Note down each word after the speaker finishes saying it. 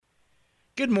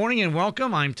Good morning and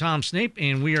welcome. I'm Tom Snape,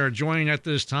 and we are joined at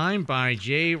this time by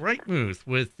Jay Reichmuth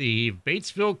with the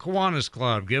Batesville Kiwanis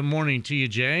Club. Good morning to you,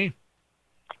 Jay.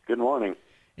 Good morning.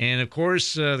 And, of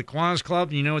course, the Kiwanis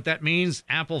Club, you know what that means?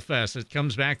 Apple Fest. It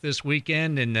comes back this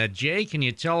weekend. And, Jay, can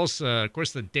you tell us, of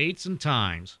course, the dates and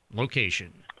times,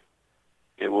 location?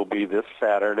 It will be this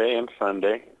Saturday and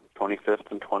Sunday, 25th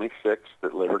and 26th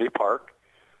at Liberty Park.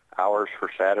 Hours for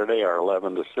Saturday are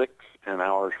 11 to 6, and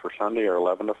hours for Sunday are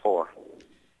 11 to 4.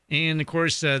 And, of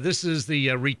course, this is the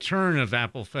return of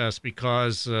Apple Fest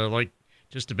because, like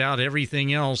just about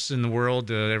everything else in the world,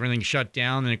 everything shut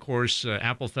down. And, of course,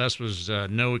 Apple Fest was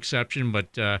no exception.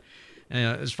 But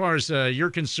as far as you're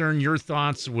concerned, your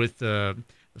thoughts with the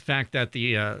fact that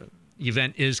the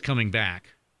event is coming back?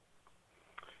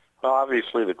 Well,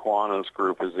 obviously, the Kiwanis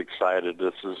group is excited.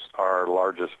 This is our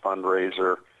largest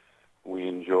fundraiser. We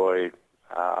enjoy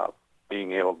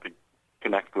being able to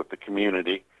connect with the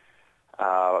community.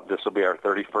 This will be our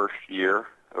 31st year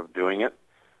of doing it.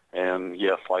 And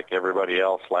yes, like everybody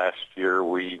else last year,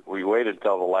 we waited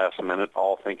till the last minute,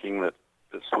 all thinking that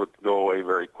this would go away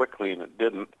very quickly, and it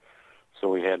didn't. So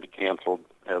we had to cancel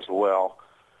as well.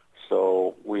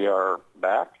 So we are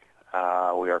back.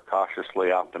 We are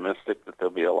cautiously optimistic that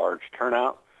there'll be a large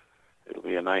turnout. It'll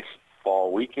be a nice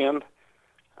fall weekend.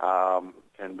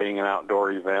 And being an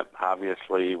outdoor event,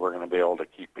 obviously, we're going to be able to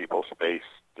keep people spaced,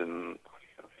 and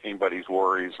anybody's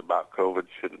worries about COVID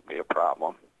shouldn't be a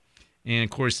problem. And, of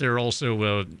course, they're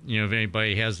also, if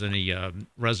anybody has any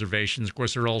reservations, of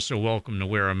course, they're also welcome to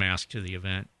wear a mask to the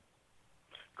event.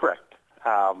 Correct.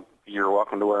 You're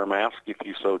welcome to wear a mask if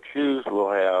you so choose.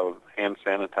 We'll have hand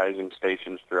sanitizing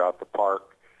stations throughout the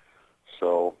park.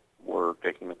 So we're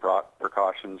taking the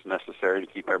precautions necessary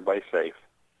to keep everybody safe.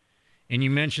 And you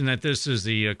mentioned that this is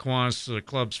the Kiwanis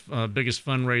Club's biggest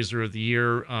fundraiser of the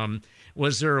year.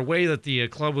 Was there a way that the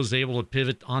club was able to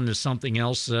pivot onto something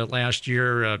else last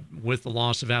year with the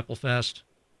loss of Apple Fest?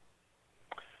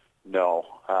 No.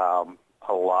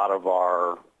 A lot of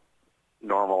our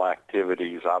normal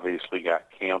activities obviously got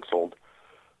canceled,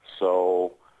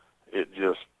 so it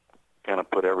just kind of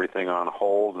put everything on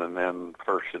hold, and then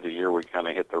first of the year we kind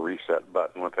of hit the reset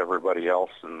button with everybody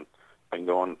else and been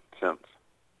going since.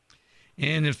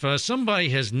 And if somebody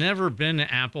has never been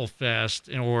to Apple Fest,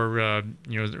 or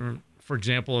for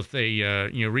example, if they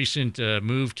recent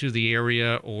move to the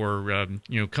area, or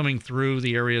coming through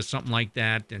the area, something like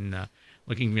that, and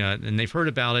looking and they've heard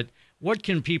about it, what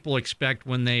can people expect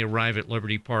when they arrive at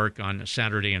Liberty Park on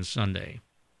Saturday and Sunday?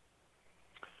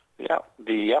 Yeah,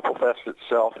 the Apple Fest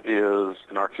itself is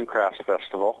an arts and crafts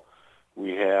festival.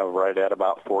 We have right at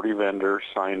about 40 vendors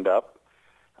signed up.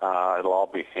 It'll all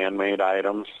be handmade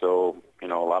items, so a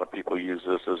lot of people use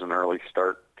this as an early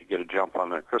start to get a jump on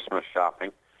their Christmas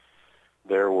shopping.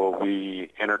 There will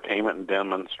be entertainment and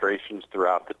demonstrations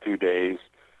throughout the 2 days.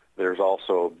 There's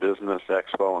also a business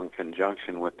expo in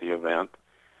conjunction with the event.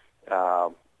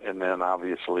 And then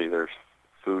obviously there's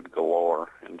food galore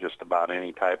and just about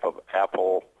any type of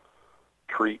Apple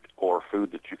treat or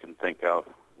food that you can think of.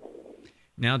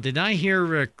 Now, did I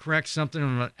hear correct something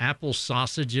about apple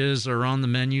sausages are on the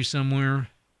menu somewhere?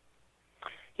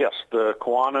 Yes, the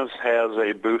Kiwanis has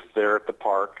a booth there at the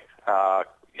park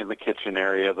in the kitchen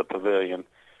area of the pavilion.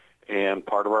 And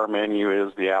part of our menu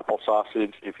is the apple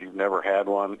sausage. If you've never had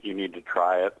one, you need to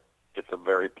try it. It's a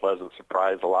very pleasant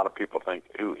surprise. A lot of people think,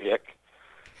 ooh, ick.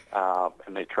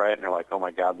 And they try it and they're like, oh,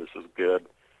 my God, this is good.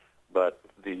 But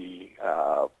the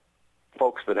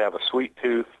folks that have a sweet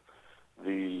tooth,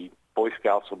 the Boy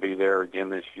Scouts will be there again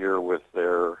this year with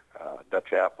their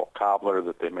Dutch apple cobbler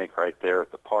that they make right there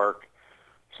at the park.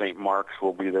 St. Mark's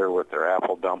will be there with their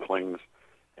apple dumplings.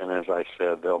 And as I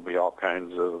said, there'll be all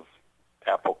kinds of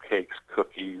apple cakes,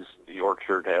 cookies. The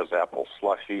orchard has apple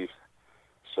slushies.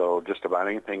 So just about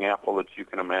anything apple that you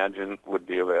can imagine would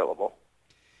be available.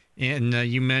 And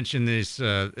you mentioned this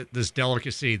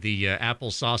delicacy, the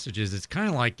apple sausages. It's kind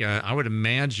of like, I would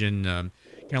imagine, kind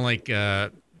of like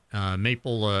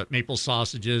maple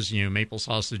sausages, maple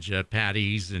sausage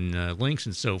patties and links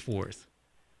and so forth.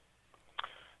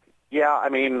 Yeah, I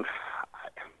mean,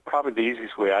 probably the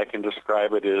easiest way I can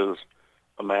describe it is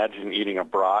imagine eating a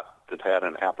brat that had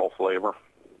an apple flavor.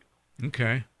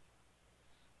 Okay.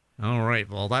 All right.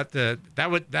 Well, I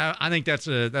think that's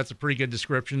a pretty good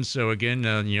description. So again,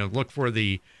 look for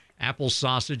the apple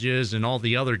sausages and all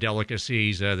the other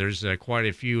delicacies. There's quite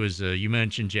a few, as you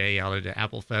mentioned, Jay, out at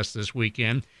Apple Fest this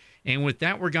weekend. And with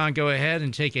that, we're going to go ahead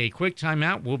and take a quick time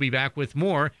out. We'll be back with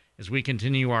more as we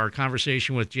continue our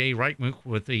conversation with Jay Reichmuth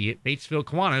with the Batesville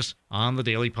Kiwanis on the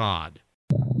Daily Pod.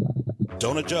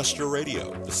 Don't adjust your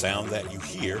radio. The sound that you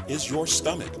hear is your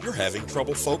stomach. You're having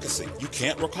trouble focusing. You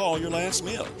can't recall your last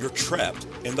meal. You're trapped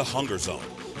in the hunger zone.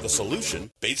 The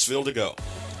solution, Batesville To Go.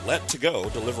 Let To Go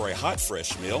deliver a hot,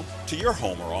 fresh meal to your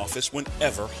home or office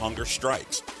whenever hunger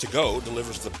strikes. To Go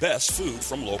delivers the best food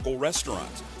from local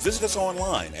restaurants. Visit us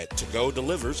online at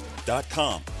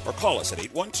togodelivers.com or call us at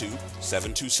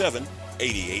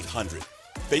 812-727-8800.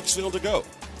 Batesville To Go.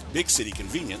 Big city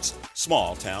convenience,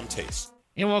 small town taste.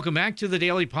 And welcome back to the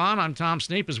Daily Pod. I'm Tom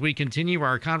Snape as we continue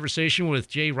our conversation with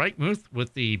Jay Reichmuth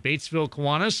with the Batesville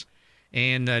Kiwanis.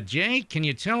 And Jay, can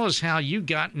you tell us how you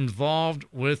got involved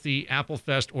with the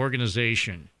Applefest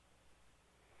organization?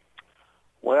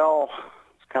 Well,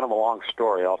 it's kind of a long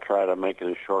story. I'll try to make it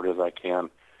as short as I can.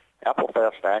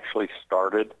 Applefest actually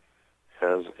started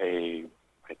as a,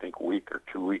 I think, week or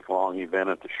 2 week long event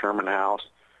at the Sherman House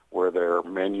where their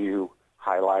menu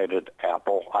highlighted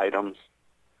apple items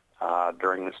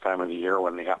during this time of the year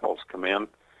when the apples come in.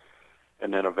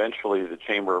 And then eventually the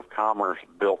Chamber of Commerce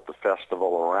built the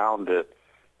festival around it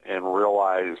and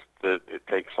realized that it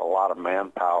takes a lot of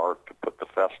manpower to put the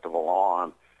festival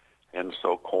on. And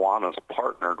so Kiwanis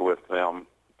partnered with them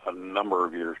a number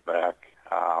of years back.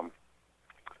 And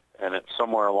it's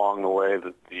somewhere along the way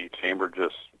that the Chamber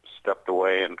just stepped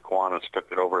away and Kiwanis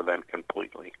took it over then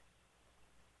completely.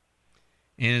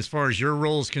 And as far as your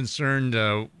role is concerned,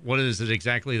 what is it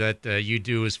exactly that you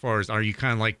do as far as, are you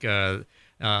kind of like the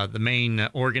main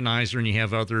organizer and you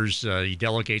have others, you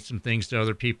delegate some things to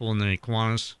other people in the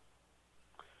Kiwanis?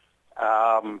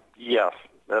 Yes,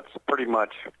 that's pretty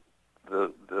much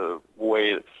the way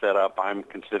it's set up. I'm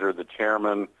considered the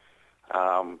chairman.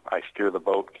 I steer the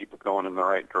boat, keep it going in the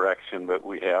right direction, but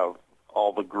we have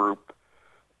all the group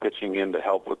pitching in to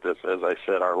help with this. As I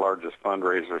said, our largest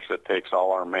fundraiser, so it takes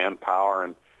all our manpower,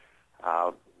 and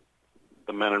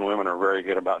the men and women are very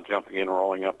good about jumping in,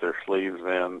 rolling up their sleeves,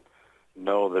 and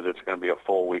know that it's going to be a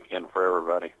full weekend for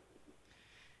everybody.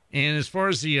 And as far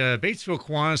as the Batesville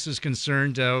Kiwanis is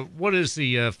concerned, what is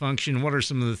the function? What are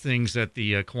some of the things that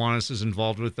the Kiwanis is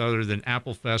involved with other than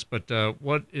Applefest? But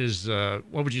what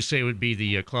would you say would be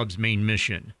the club's main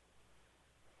mission?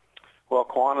 Well,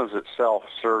 Kiwanis itself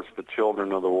serves the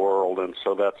children of the world, and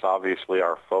so that's obviously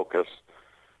our focus.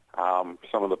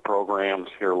 Some of the programs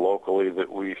here locally that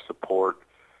we support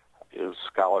is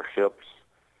scholarships,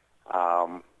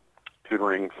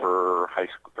 tutoring for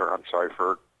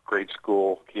for grade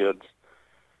school kids.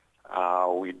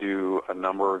 We do a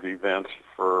number of events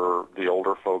for the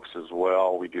older folks as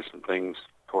well. We do some things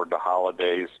toward the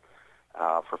holidays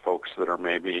for folks that are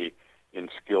maybe in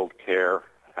skilled care.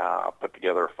 Put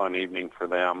together a fun evening for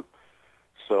them.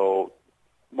 So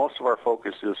most of our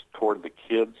focus is toward the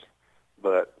kids,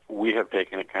 but we have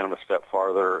taken it kind of a step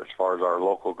farther as far as our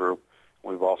local group.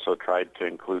 We've also tried to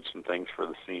include some things for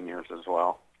the seniors as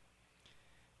well.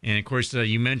 And, of course,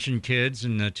 you mentioned kids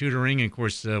and tutoring. And, of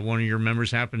course, one of your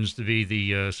members happens to be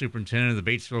the superintendent of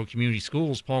the Batesville Community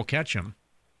Schools, Paul Ketchum.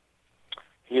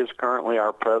 He is currently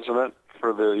our president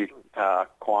for the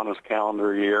Kiwanis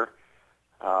calendar year.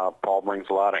 Paul brings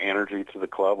a lot of energy to the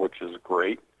club, which is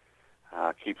great.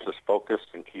 Keeps us focused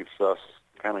and keeps us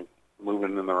kind of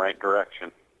moving in the right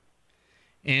direction.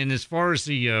 And as far as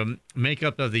the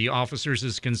makeup of the officers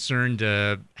is concerned,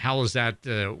 how does that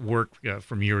work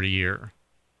from year to year?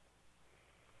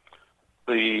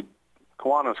 The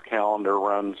Kiwanis calendar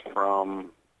runs from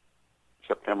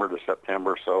September to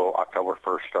September, so October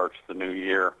 1st starts the new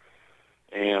year.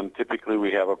 And typically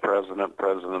we have a president,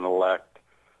 president-elect,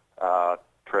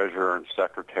 treasurer, and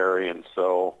secretary, and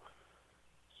so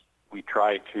we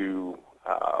try to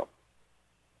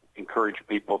encourage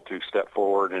people to step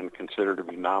forward and consider to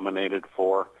be nominated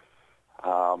for.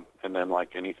 And then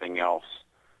like anything else,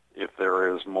 if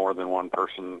there is more than one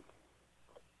person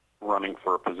running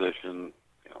for a position,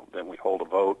 then we hold a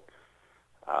vote.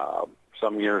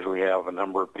 Some years we have a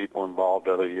number of people involved.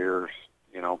 Other years,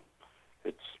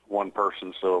 it's one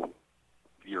person, so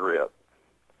you're it.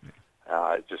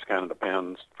 It just kind of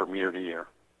depends from year to year.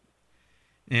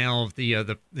 Now,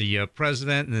 the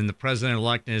president and then the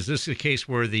president-elect, is this a case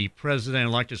where the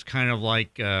president-elect is kind of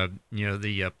like,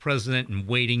 the president in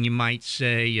waiting, you might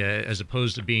say, as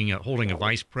opposed to being holding a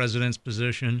vice president's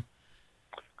position?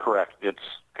 Correct. It's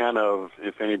kind of,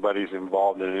 if anybody's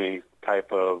involved in any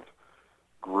type of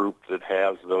group that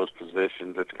has those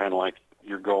positions, it's kind of like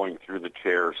you're going through the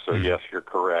chairs. So, yes, you're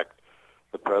correct.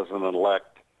 The president-elect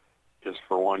is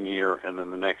for 1 year, and then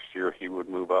the next year he would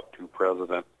move up to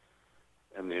president.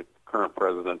 And the current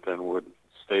president then would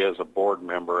stay as a board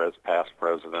member as past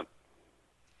president.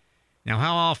 Now,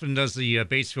 how often does the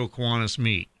Batesville Kiwanis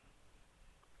meet?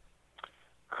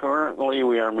 Currently,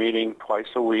 we are meeting twice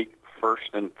a week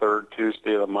first and third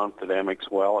Tuesday of the month at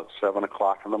Emmix Well at 7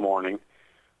 o'clock in the morning.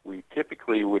 We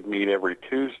typically would meet every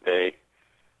Tuesday,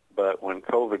 but when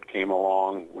COVID came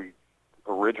along, we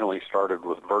originally started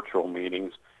with virtual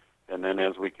meetings, and then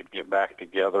as we could get back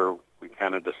together, we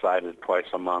kind of decided twice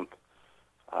a month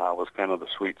was kind of the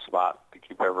sweet spot to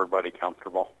keep everybody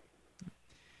comfortable.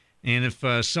 And if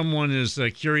someone is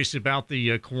curious about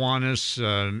the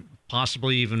Kiwanis,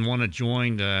 possibly even want to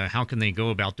join, how can they go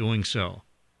about doing so?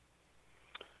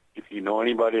 If you know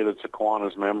anybody that's a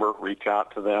Kiwanis member, reach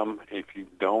out to them. If you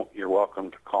don't, you're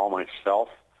welcome to call myself.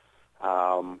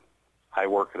 I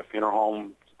work at a funeral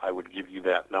home. I would give you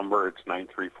that number. It's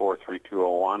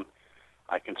 934-3201.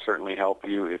 I can certainly help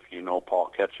you. If you know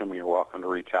Paul Ketchum, you're welcome to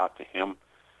reach out to him,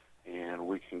 and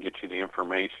we can get you the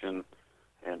information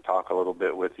and talk a little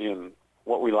bit with you. And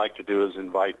what we like to do is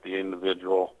invite the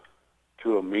individual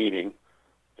to a meeting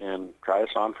and try us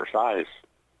on for size,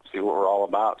 see what we're all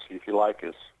about, see if you like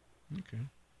us. Okay.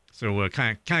 So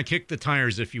kind of kick the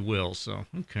tires, if you will. So,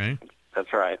 okay.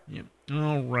 That's right. Yeah.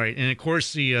 All right. And, of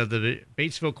course, the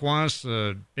Batesville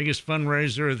Kiwanis, biggest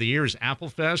fundraiser of the year is Apple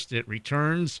Fest. It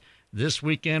returns this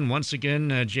weekend. Once again,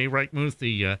 Jay Reichmuth,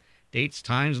 the dates,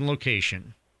 times, and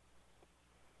location.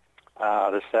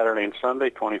 This Saturday and Sunday,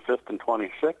 25th and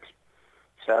 26th.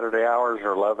 Saturday hours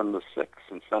are 11 to 6,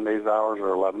 and Sunday's hours are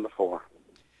 11 to 4.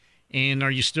 And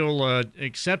are you still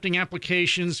accepting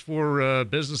applications for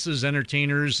businesses,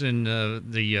 entertainers, and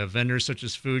the vendors such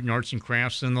as food and arts and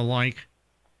crafts and the like?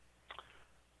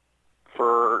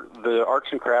 For the arts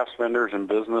and crafts vendors and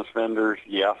business vendors,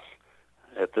 yes.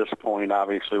 At this point,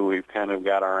 obviously, we've kind of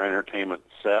got our entertainment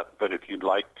set, but if you'd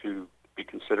like to be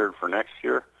considered for next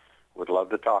year, we'd love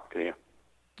to talk to you.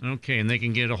 Okay, and they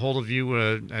can get a hold of you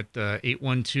at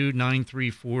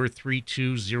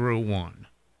 812-934-3201.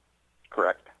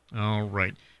 Correct. All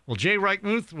right. Well, Jay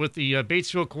Reichmuth with the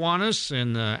Batesville Kiwanis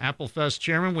and the Apple Fest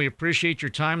chairman, we appreciate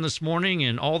your time this morning,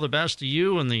 and all the best to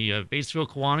you and the Batesville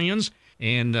Kiwanians.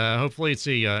 And hopefully it's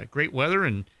a great weather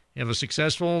and have a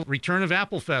successful return of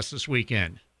Apple Fest this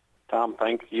weekend. Tom,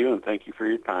 thank you, and thank you for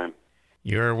your time.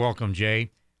 You're welcome, Jay.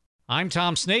 I'm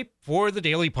Tom Snape for the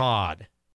Daily Pod.